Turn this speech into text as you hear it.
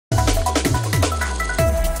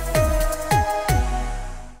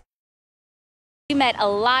met a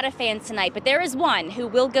lot of fans tonight, but there is one who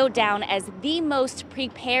will go down as the most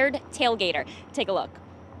prepared tailgater. Take a look.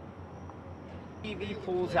 TV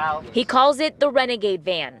pulls out. He calls it the Renegade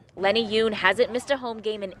Van. Lenny Yoon hasn't missed a home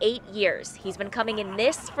game in 8 years. He's been coming in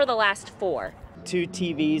this for the last 4. 2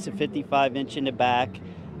 TVs, a 55-inch in the back,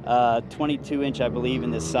 22-inch, I believe,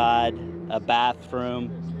 in the side, a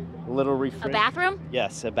bathroom, a little refrigerator. A bathroom?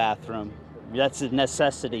 Yes, a bathroom. That's a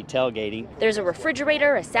necessity, tailgating. There's a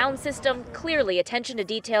refrigerator, a sound system. Clearly, attention to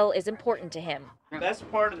detail is important to him. The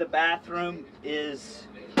best part of the bathroom is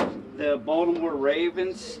the Baltimore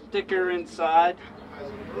Ravens sticker inside.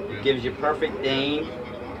 It gives you perfect aim,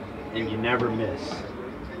 and you never miss.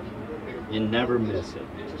 You never miss it.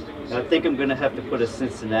 I think I'm going to have to put a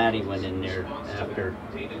Cincinnati one in there after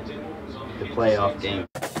the playoff game.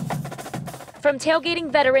 From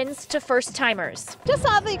tailgating veterans to first-timers. Just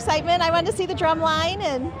all the excitement. I wanted to see the drum line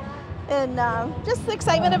and just the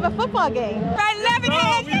excitement of a football game. I love it.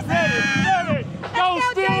 We ready. Go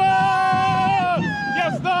Steelers!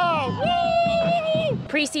 Yes, no!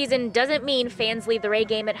 Preseason doesn't mean fans leave the Ray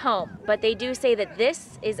game at home, but they do say that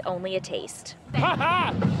this is only a taste. Ha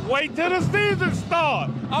ha! Wait till the season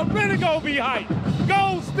starts. I'm really gonna be hyped.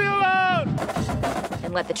 Go Steelers!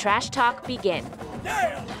 And let the trash talk begin.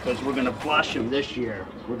 Because we're going to flush them this year.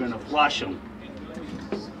 We're going to flush them.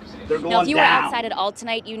 They're going down. Now, if you were outside at all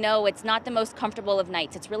tonight, you know it's not the most comfortable of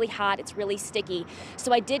nights. It's really hot. It's really sticky.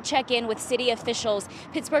 So I did check in with city officials.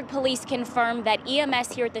 Pittsburgh police confirmed that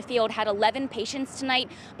EMS here at the field had 11 patients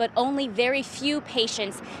tonight, but only very few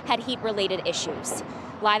patients had heat-related issues.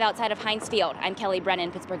 Live outside of Heinz Field, I'm Kelly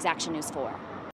Brennan, Pittsburgh's Action News 4.